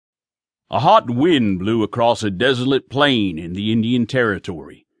A hot wind blew across a desolate plain in the Indian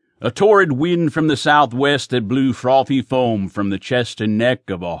Territory, a torrid wind from the southwest that blew frothy foam from the chest and neck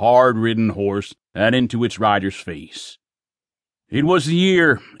of a hard-ridden horse and into its rider's face. It was the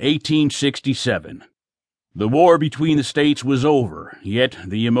year 1867. The war between the states was over, yet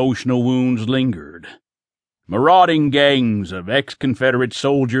the emotional wounds lingered. Marauding gangs of ex-Confederate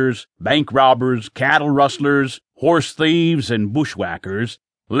soldiers, bank robbers, cattle rustlers, horse thieves, and bushwhackers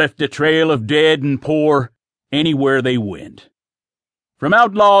left a trail of dead and poor anywhere they went. From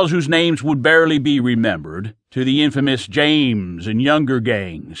outlaws whose names would barely be remembered, to the infamous James and Younger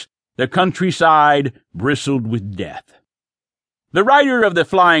gangs, the countryside bristled with death. The rider of the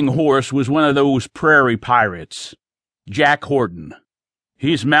flying horse was one of those prairie pirates, Jack Horton.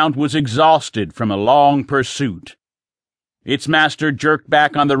 His mount was exhausted from a long pursuit. Its master jerked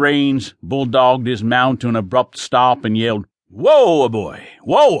back on the reins, bulldogged his mount to an abrupt stop, and yelled, "Whoa, boy,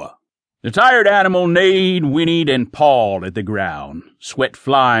 whoa!" The tired animal neighed, whinnied, and pawed at the ground, sweat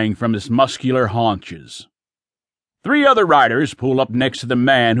flying from his muscular haunches. 3 other riders pulled up next to the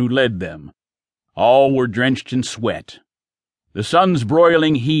man who led them. All were drenched in sweat. The sun's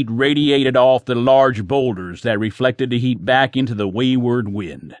broiling heat radiated off the large boulders that reflected the heat back into the wayward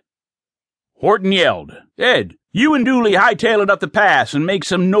wind. Horton yelled, "Ed, you and Dooley hightail it up the pass and make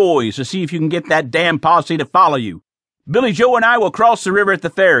some noise to see if you can get that damn posse to follow you. Billy Joe and I will cross the river at the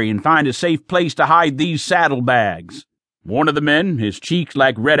ferry and find a safe place to hide these saddlebags." One of the men, his cheeks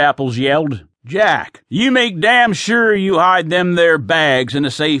like red apples, yelled, "Jack, you make damn sure you hide them there bags in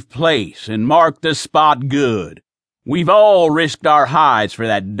a safe place and mark the spot good. We've all risked our hides for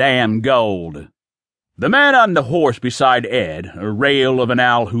that damn gold." The man on the horse beside Ed, a rail of an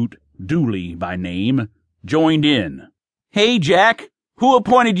owl hoot, Dooley by name, joined in. "Hey, Jack, who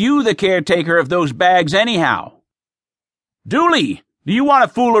appointed you the caretaker of those bags anyhow?" "Dooley, do you want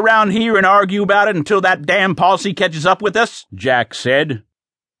to fool around here and argue about it until that damn posse catches up with us?" Jack said.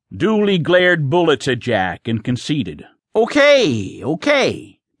 Dooley glared bullets at Jack and conceded.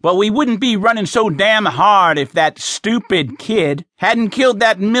 Okay. But we wouldn't be running so damn hard if that stupid kid hadn't killed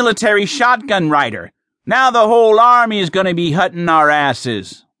that military shotgun rider. Now the whole army is going to be hutting our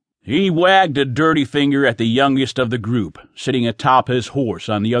asses." He wagged a dirty finger at the youngest of the group, sitting atop his horse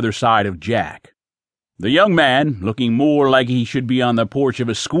on the other side of Jack. The young man, looking more like he should be on the porch of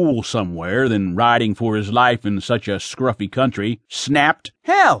a school somewhere than riding for his life in such a scruffy country, snapped,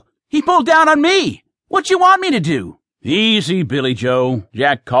 "Hell, he pulled down on me! What you want me to do?" "Easy, Billy Joe,"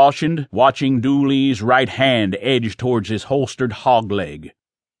 Jack cautioned, watching Dooley's right hand edge towards his holstered hog leg.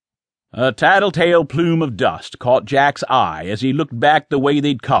 A tattletale plume of dust caught Jack's eye as he looked back the way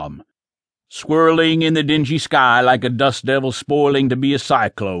they'd come. Swirling in the dingy sky like a dust devil spoiling to be a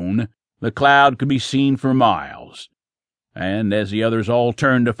cyclone, the cloud could be seen for miles. And as the others all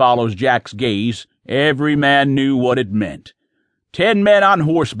turned to follow Jack's gaze, every man knew what it meant. 10 men on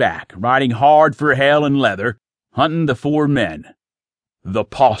horseback, riding hard for hell and leather, hunting the 4 men. The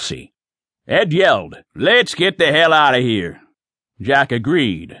posse. Ed yelled, "Let's get the hell out of here." Jack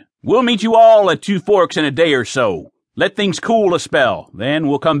agreed. "We'll meet you all at 2 Forks in a day or so. Let things cool a spell, then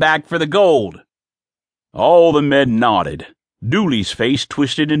we'll come back for the gold." All the men nodded. Dooley's face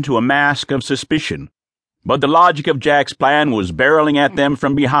twisted into a mask of suspicion, but the logic of Jack's plan was barreling at them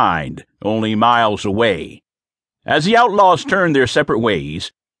from behind, only miles away. As the outlaws turned their separate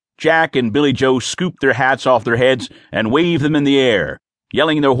ways, Jack and Billy Joe scooped their hats off their heads and waved them in the air,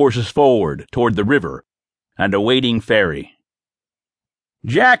 yelling their horses forward toward the river and a waiting ferry.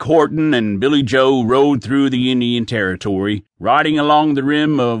 Jack Horton and Billy Joe rode through the Indian Territory, riding along the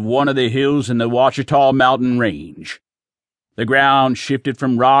rim of one of the hills in the Ouachita Mountain Range. The ground shifted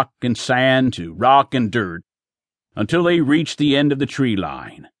from rock and sand to rock and dirt until they reached the end of the tree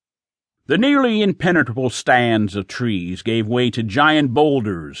line. The nearly impenetrable stands of trees gave way to giant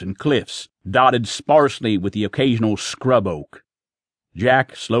boulders and cliffs, dotted sparsely with the occasional scrub oak.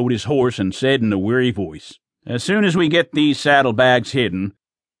 Jack slowed his horse and said in a weary voice, "As soon as we get these saddlebags hidden,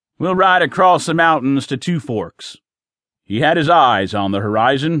 we'll ride across the mountains to 2 Forks." He had his eyes on the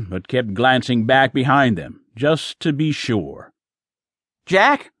horizon, but kept glancing back behind them, just to be sure.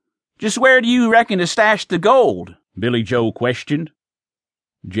 "Jack, just where do you reckon to stash the gold?" Billy Joe questioned.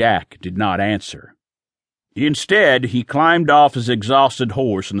 Jack did not answer. Instead, he climbed off his exhausted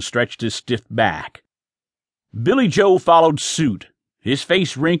horse and stretched his stiff back. Billy Joe followed suit, his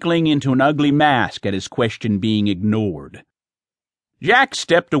face wrinkling into an ugly mask at his question being ignored. Jack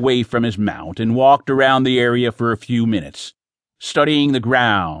stepped away from his mount and walked around the area for a few minutes, studying the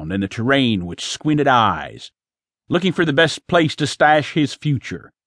ground and the terrain with squinted eyes, looking for the best place to stash his future.